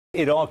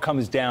It all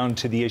comes down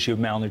to the issue of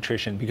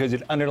malnutrition because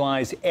it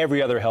underlies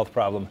every other health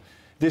problem.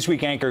 This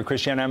week, anchor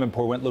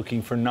Christiana.mp4 went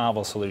looking for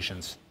novel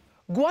solutions.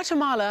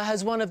 Guatemala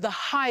has one of the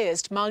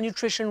highest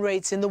malnutrition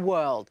rates in the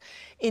world.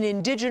 In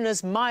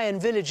indigenous Mayan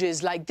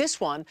villages like this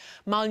one,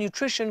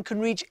 malnutrition can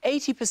reach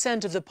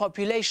 80% of the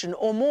population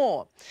or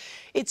more.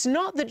 It's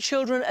not that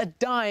children are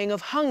dying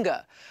of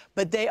hunger,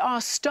 but they are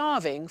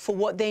starving for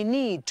what they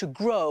need to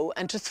grow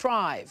and to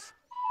thrive.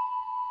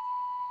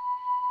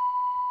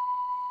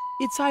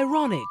 It's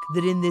ironic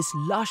that in this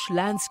lush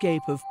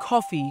landscape of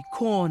coffee,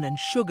 corn and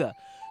sugar,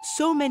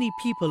 so many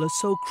people are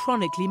so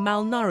chronically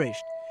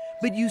malnourished.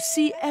 But you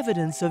see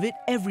evidence of it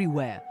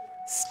everywhere,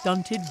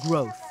 stunted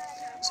growth.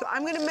 So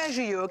I'm going to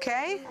measure you,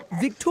 okay?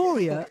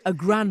 Victoria, a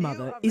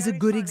grandmother, is a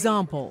good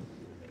example.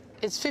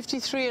 It's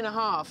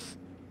 53.5.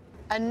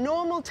 A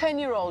normal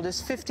 10-year-old is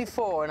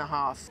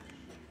 54.5.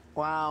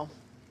 Wow.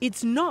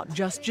 It's not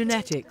just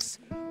genetics.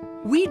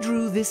 We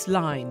drew this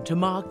line to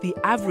mark the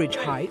average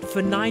height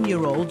for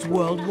 9-year-olds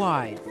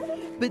worldwide.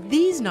 But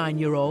these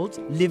 9-year-olds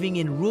living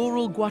in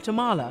rural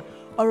Guatemala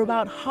are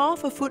about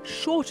half a foot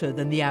shorter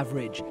than the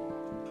average.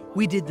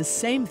 We did the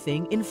same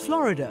thing in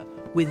Florida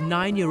with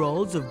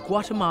 9-year-olds of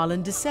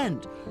Guatemalan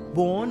descent,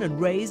 born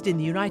and raised in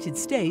the United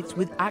States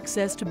with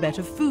access to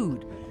better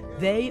food.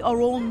 They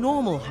are all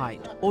normal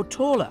height or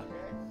taller.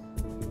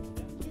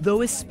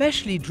 Though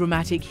especially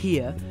dramatic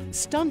here,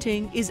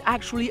 stunting is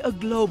actually a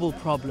global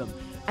problem.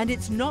 And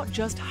it's not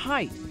just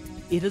height.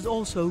 It has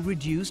also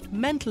reduced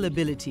mental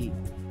ability.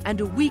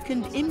 And a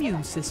weakened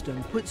immune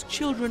system puts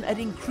children at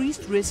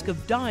increased risk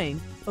of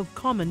dying of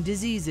common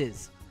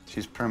diseases.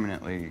 She's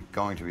permanently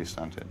going to be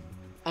stunted.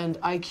 And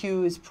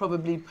IQ is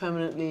probably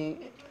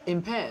permanently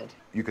impaired?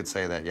 You could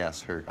say that,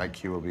 yes, her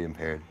IQ will be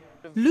impaired.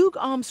 Luke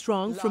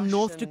Armstrong from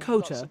North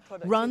Dakota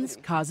runs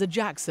Casa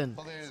Jackson,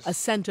 a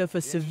center for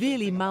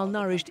severely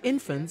malnourished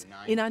infants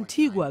in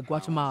Antigua,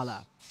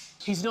 Guatemala.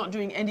 He's not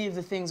doing any of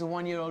the things a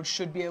 1-year-old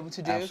should be able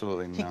to do?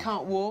 Absolutely not. He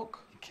can't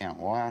walk? He can't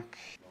walk.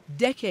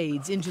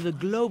 Decades into the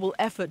global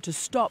effort to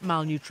stop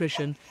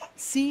malnutrition,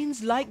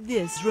 scenes like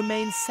this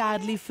remain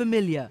sadly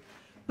familiar.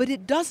 But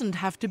it doesn't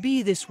have to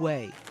be this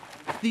way.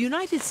 The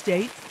United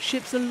States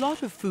ships a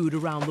lot of food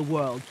around the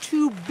world,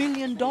 $2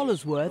 billion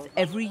worth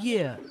every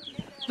year.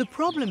 The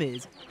problem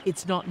is,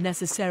 it's not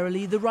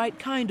necessarily the right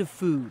kind of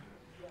food.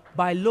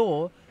 By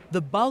law,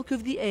 the bulk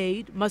of the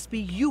aid must be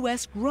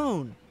US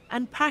grown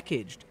and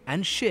packaged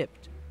and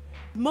shipped.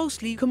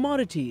 Mostly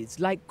commodities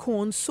like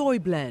corn-soy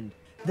blend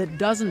that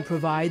doesn't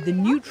provide the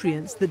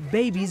nutrients that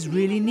babies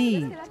really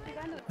need.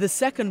 The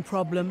second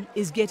problem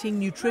is getting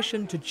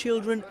nutrition to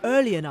children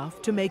early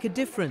enough to make a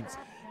difference,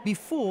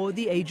 before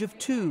the age of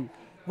 2,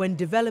 when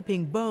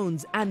developing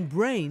bones and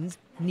brains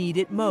need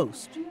it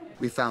most.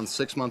 We found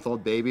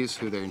 6-month-old babies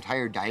who their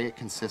entire diet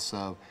consists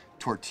of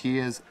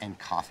tortillas and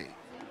coffee.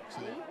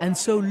 And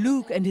so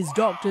Luke and his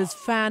doctors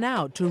fan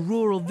out to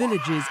rural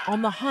villages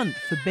on the hunt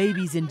for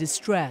babies in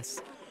distress.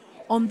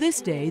 On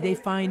this day, they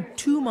find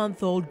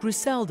 2-month-old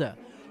Griselda,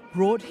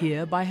 brought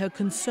here by her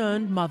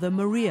concerned mother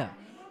Maria,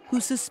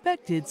 who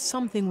suspected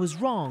something was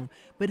wrong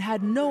but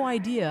had no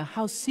idea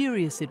how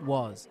serious it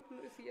was.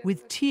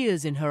 With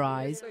tears in her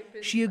eyes,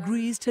 she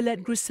agrees to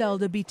let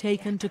Griselda be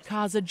taken to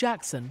Casa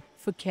Jackson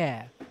for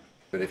care.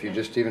 But if you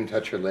just even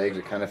touch her legs,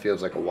 it kind of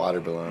feels like a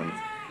water balloon.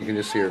 You can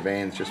just see her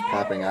veins just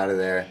popping out of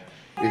there.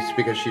 It's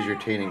because she's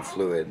retaining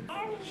fluid.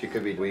 She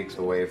could be weeks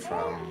away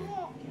from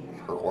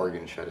her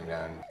organs shutting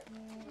down.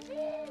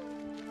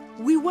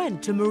 We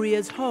went to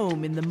Maria's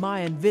home in the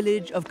Mayan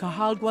village of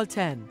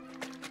Cajalgualten.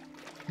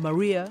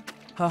 Maria,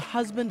 her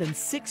husband and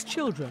 6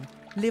 children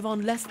live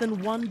on less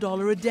than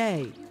 $1 a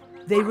day.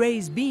 They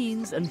raise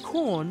beans and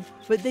corn,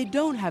 but they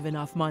don't have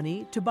enough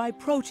money to buy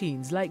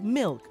proteins like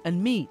milk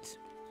and meat.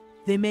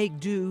 They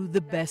make do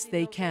the best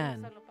they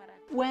can.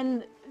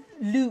 When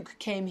Luke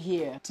came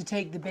here to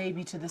take the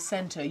baby to the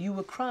center, you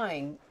were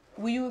crying.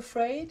 Were you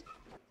afraid?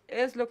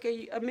 It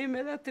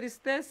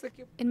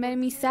made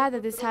me sad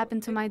that this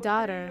happened to my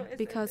daughter,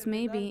 because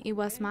maybe it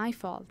was my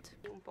fault.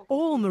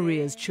 All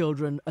Maria's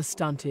children are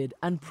stunted,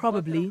 and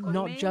probably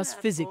not just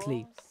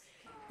physically.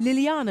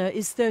 Liliana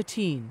is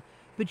 13,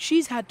 but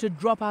she's had to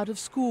drop out of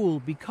school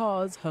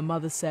because, her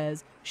mother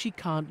says, she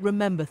can't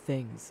remember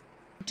things.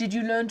 Did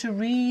you learn to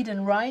read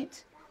and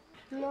write?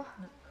 No.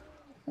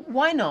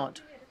 Why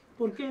not?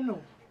 ¿Por qué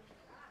no?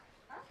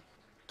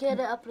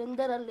 Quiere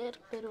aprender a leer,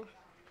 pero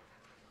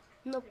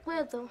no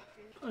puedo.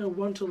 I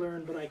want to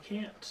learn, but I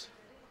can't.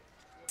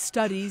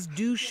 Studies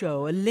do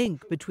show a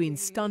link between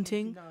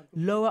stunting,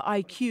 lower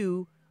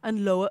IQ,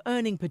 and lower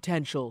earning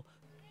potential.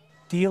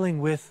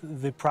 Dealing with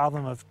the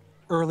problem of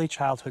early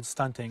childhood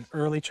stunting,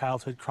 early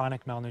childhood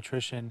chronic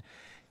malnutrition,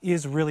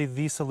 is really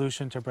the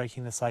solution to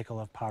breaking the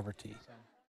cycle of poverty.